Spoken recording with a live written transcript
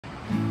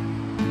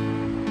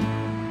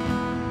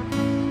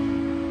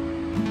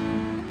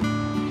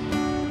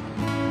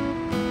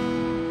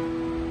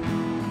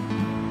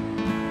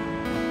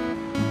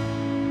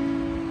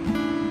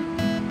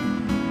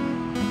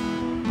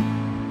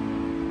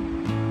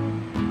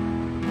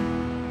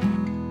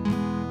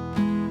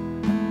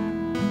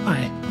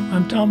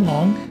Tom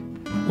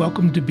Long.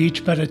 Welcome to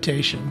Beach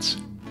Meditations.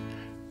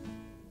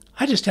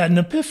 I just had an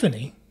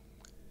epiphany.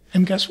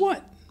 And guess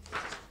what?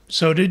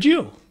 So did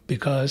you,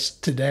 because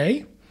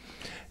today,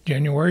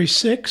 January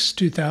 6,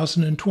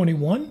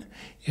 2021,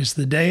 is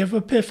the day of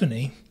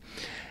Epiphany.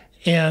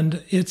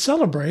 And it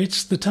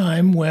celebrates the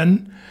time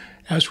when,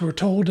 as we're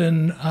told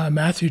in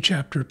Matthew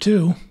chapter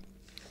 2,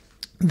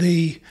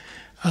 the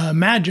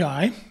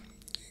Magi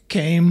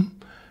came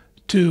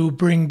to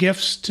bring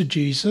gifts to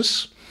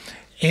Jesus,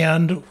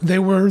 and they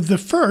were the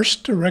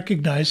first to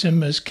recognize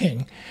him as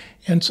king.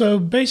 And so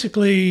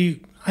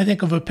basically, I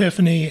think of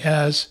Epiphany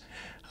as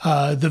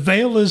the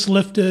veil is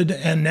lifted,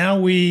 and now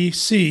we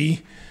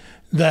see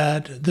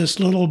that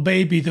this little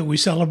baby that we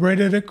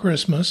celebrated at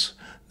Christmas,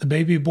 the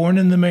baby born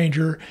in the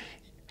manger,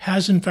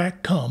 has in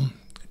fact come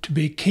to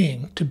be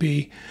king, to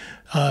be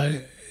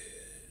the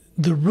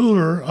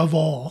ruler of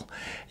all.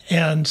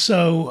 And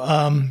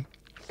so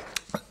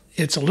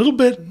it's a little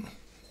bit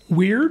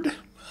weird,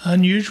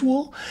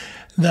 unusual,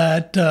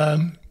 that,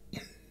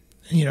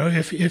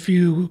 if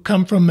you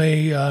come from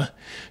a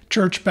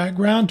church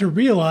background, to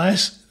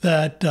realize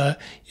that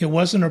it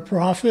wasn't a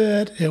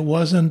prophet, it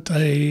wasn't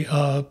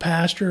a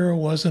pastor, it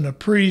wasn't a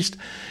priest,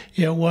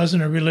 it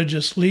wasn't a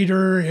religious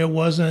leader, it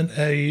wasn't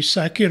a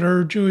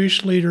secular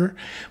Jewish leader,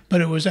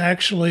 but it was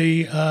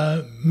actually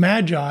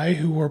magi,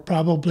 who were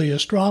probably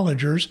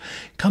astrologers,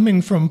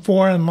 coming from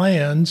foreign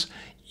lands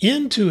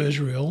into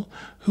Israel,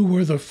 who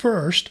were the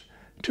first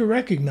to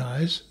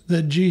recognize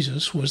that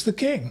Jesus was the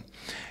king.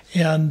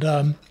 And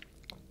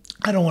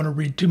I don't want to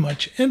read too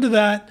much into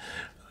that,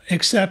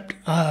 except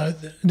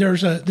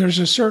there's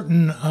a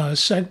certain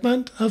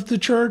segment of the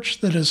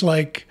church that is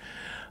like,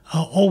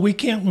 we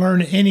can't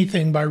learn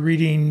anything by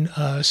reading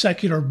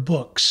secular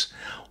books,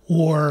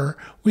 or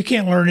we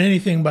can't learn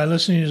anything by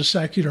listening to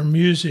secular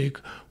music.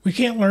 We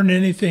can't learn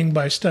anything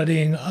by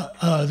studying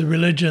the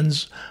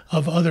religions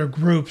of other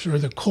groups or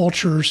the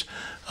cultures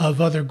of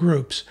other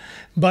groups.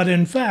 But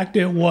in fact,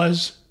 it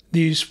was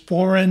these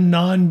foreign,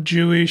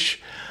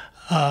 non-Jewish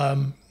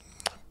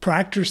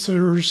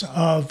practitioners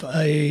of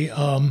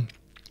a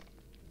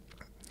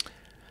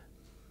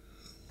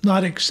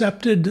not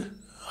accepted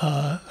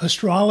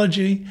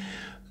astrology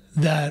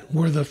that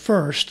were the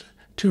first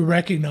to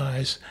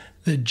recognize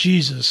that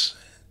Jesus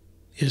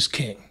is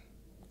king.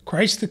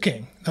 Christ the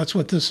King. That's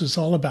what this is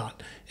all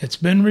about. It's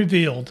been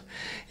revealed.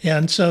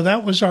 And so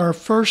that was our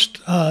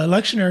first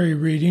lectionary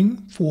reading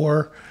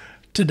for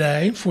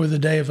today, for the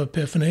day of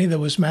Epiphany. That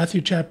was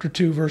Matthew chapter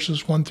 2,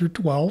 verses 1 through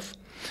 12.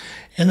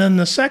 And then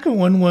the second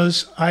one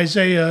was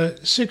Isaiah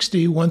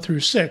 60, 1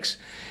 through 6.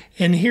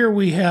 And here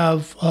we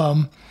have,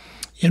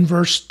 in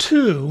verse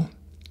 2,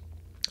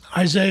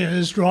 Isaiah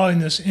is drawing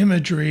this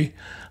imagery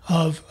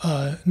of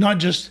not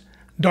just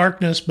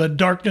darkness, but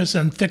darkness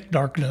and thick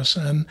darkness.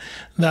 And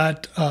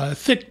that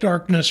thick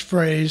darkness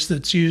phrase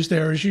that's used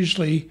there is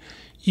usually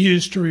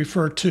used to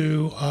refer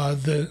to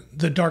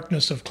the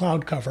darkness of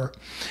cloud cover.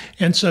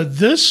 And so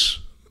this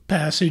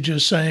passage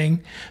is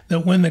saying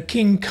that when the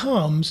king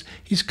comes,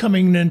 he's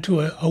coming into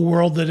a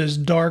world that is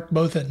dark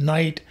both at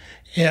night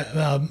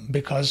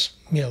because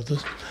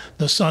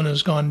the sun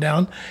has gone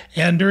down,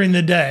 and during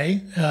the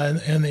day.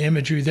 And the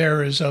imagery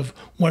there is of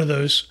one of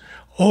those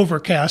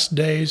overcast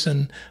days,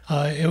 and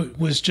it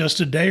was just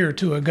a day or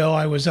two ago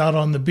I was out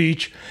on the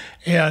beach,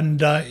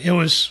 and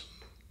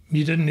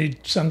you didn't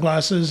need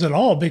sunglasses at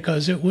all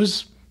because it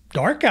was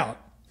dark out.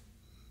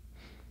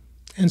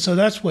 And so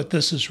that's what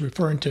this is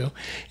referring to.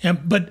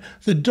 But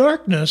the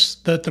darkness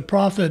that the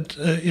prophet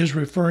is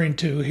referring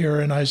to here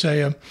in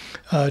Isaiah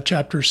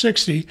chapter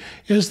 60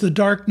 is the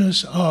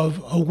darkness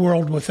of a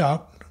world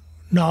without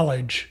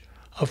knowledge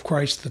of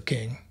Christ the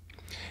King.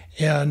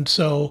 And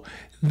so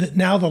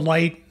now the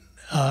light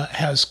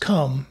has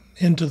come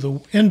into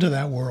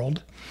that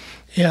world,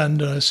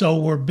 and so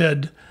we're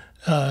bid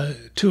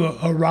to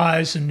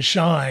arise and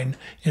shine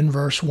in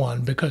verse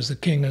 1, because the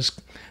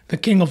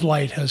King of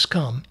light has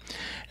come.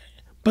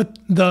 But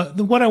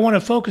what I want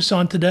to focus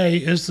on today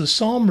is the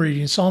psalm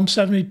reading, Psalm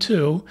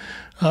 72,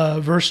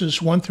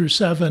 verses 1 through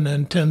 7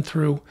 and 10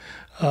 through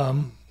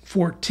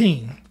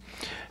 14.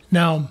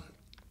 Now,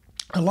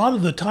 a lot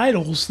of the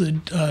titles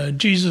that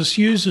Jesus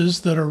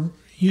uses that are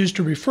used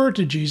to refer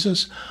to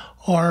Jesus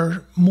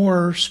are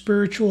more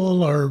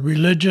spiritual or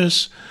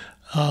religious,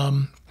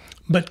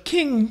 but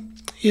king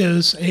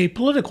is a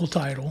political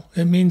title.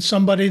 It means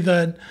somebody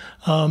that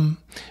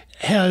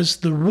has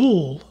the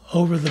rule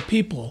over the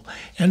people.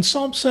 And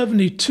Psalm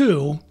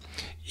 72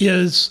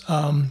 is,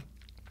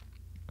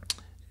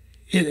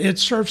 it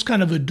serves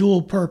kind of a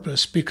dual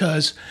purpose,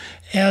 because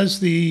as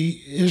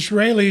the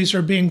Israelis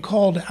are being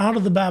called out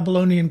of the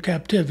Babylonian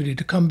captivity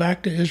to come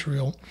back to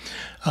Israel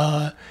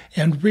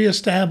and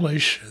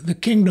reestablish the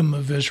kingdom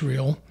of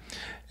Israel,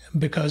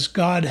 because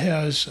God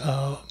has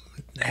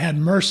had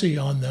mercy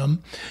on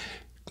them,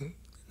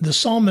 the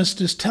psalmist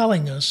is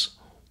telling us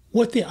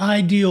what the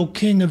ideal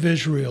king of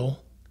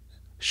Israel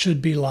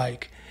should be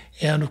like.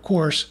 And of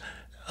course,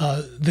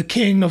 the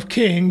King of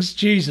Kings,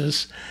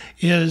 Jesus,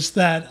 is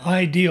that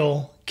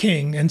ideal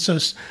king. And so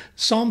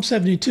Psalm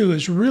 72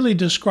 is really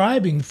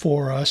describing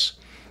for us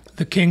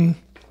the King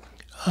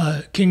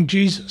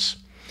Jesus.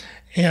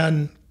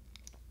 And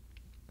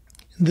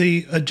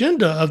the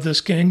agenda of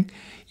this king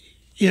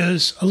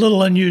is a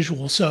little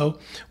unusual. So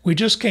we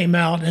just came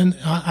out, and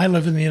I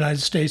live in the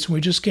United States, and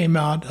we just came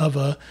out of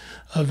a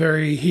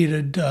very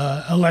heated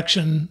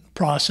election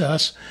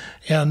process.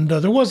 And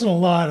there wasn't a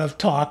lot of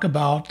talk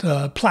about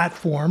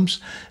platforms.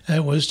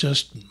 It was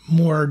just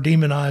more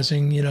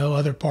demonizing,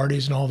 other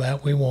parties and all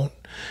that. We won't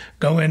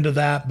go into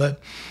that. But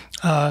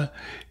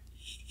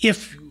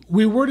if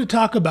we were to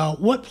talk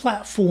about what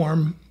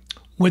platform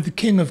would the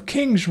King of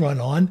Kings run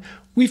on,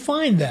 we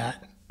find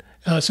that.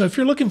 So if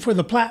you're looking for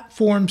the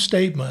platform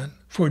statement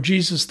for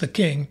Jesus the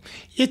King,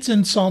 it's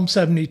in Psalm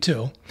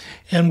 72.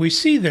 And we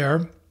see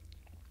there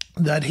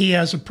that he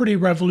has a pretty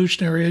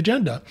revolutionary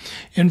agenda.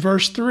 In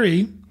verse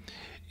 3,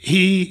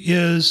 he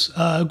is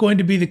going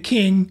to be the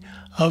king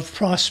of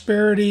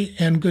prosperity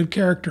and good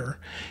character.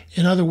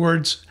 In other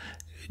words,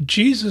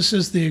 Jesus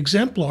is the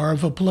exemplar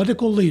of a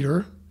political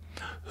leader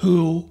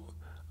who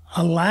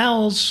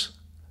allows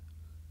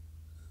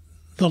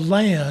the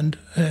land,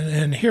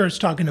 and here it's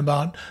talking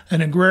about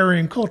an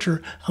agrarian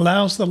culture,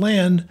 allows the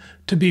land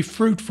to be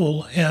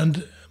fruitful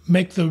and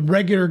make the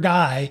regular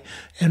guy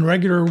and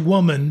regular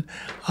woman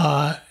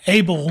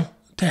able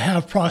to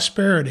have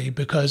prosperity,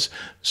 because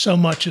so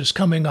much is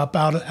coming up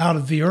out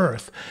of the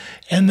earth.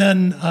 And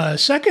then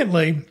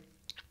secondly,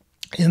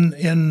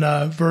 in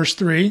verse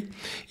 3,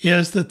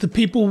 is that the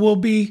people will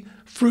be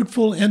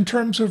fruitful in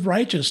terms of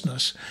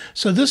righteousness.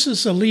 So this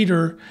is a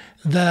leader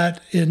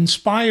that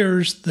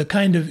inspires the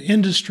kind of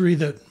industry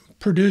that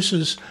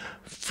produces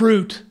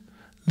fruit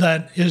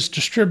that is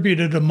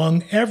distributed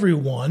among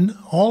everyone,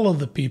 all of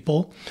the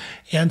people.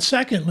 And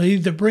secondly,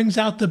 that brings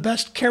out the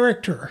best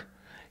character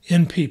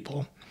in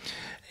people.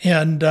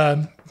 And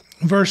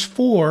verse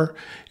 4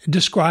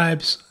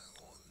 describes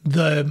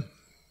the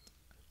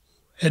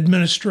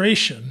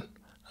administration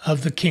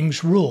of the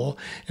king's rule.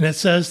 And it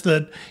says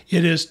that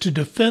it is to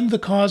defend the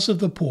cause of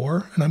the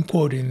poor, and I'm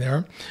quoting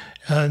there.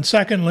 And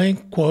secondly,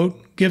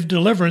 quote, give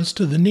deliverance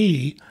to the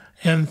needy.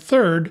 And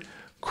third,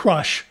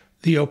 crush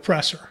the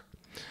oppressor.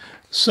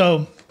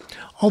 So,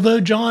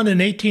 although John in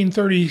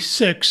chapter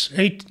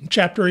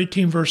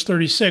 18, verse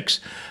 36,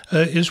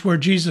 is where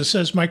Jesus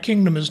says, my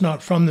kingdom is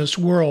not from this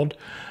world,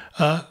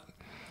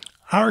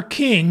 our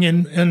king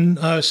in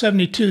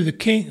 72,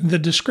 the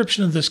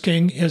description of this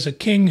king is a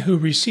king who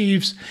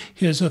receives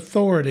his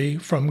authority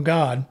from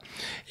God.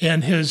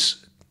 And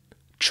his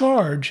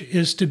charge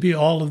is to be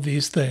all of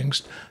these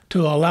things,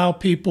 to allow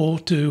people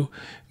to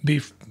be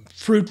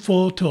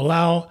fruitful,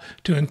 to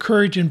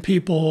encourage in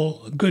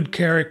people good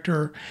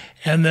character,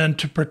 and then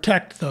to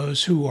protect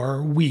those who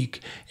are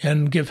weak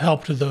and give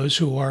help to those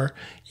who are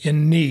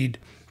in need.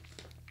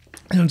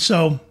 And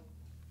so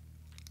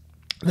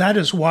that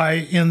is why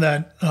in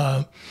that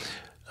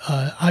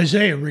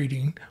Isaiah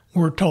reading,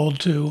 we're told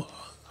to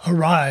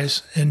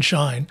arise and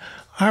shine.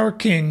 Our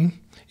king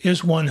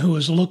is one who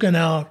is looking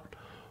out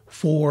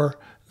for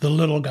the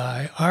little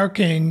guy. Our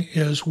king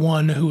is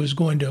one who is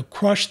going to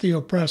crush the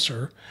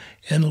oppressor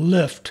and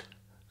lift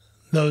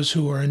those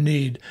who are in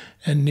need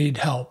and need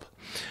help.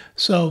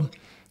 So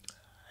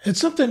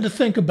it's something to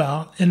think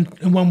about.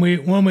 And when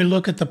we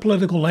look at the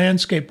political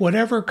landscape,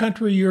 whatever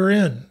country you're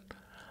in,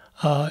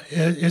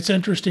 it's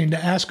interesting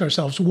to ask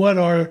ourselves, what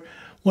are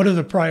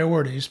the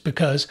priorities?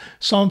 Because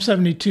Psalm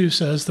 72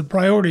 says the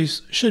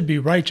priorities should be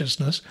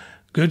righteousness,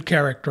 good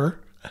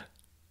character,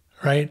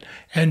 right,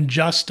 and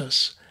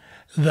justice,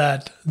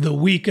 that the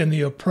weak and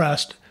the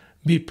oppressed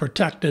be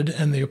protected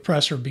and the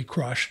oppressor be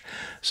crushed.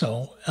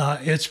 So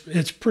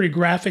it's pretty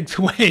graphic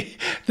the way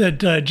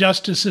that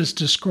justice is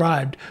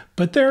described,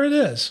 but there it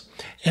is.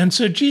 And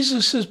so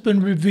Jesus has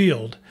been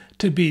revealed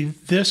to be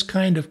this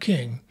kind of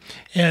king.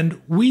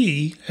 And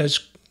we,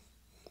 as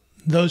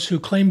those who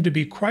claim to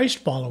be Christ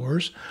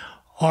followers,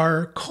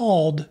 are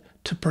called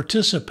to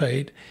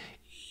participate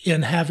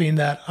in having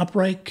that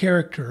upright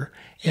character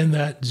and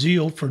that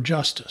zeal for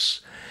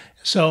justice.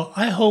 So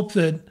I hope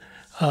that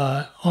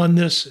on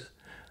this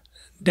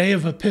day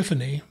of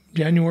Epiphany,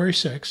 January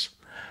 6th,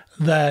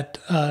 that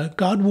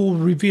God will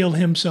reveal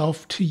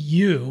himself to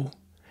you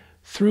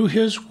through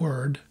his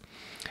word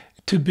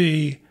to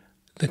be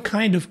the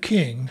kind of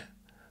king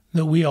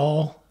that we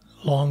all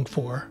long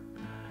for.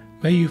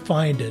 May you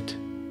find it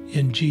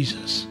in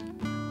Jesus,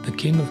 the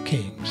King of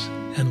Kings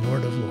and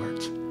Lord of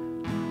Lords.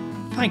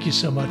 Thank you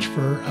so much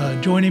for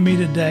joining me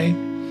today.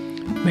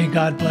 May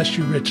God bless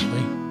you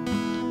richly.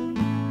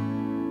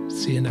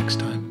 See you next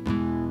time.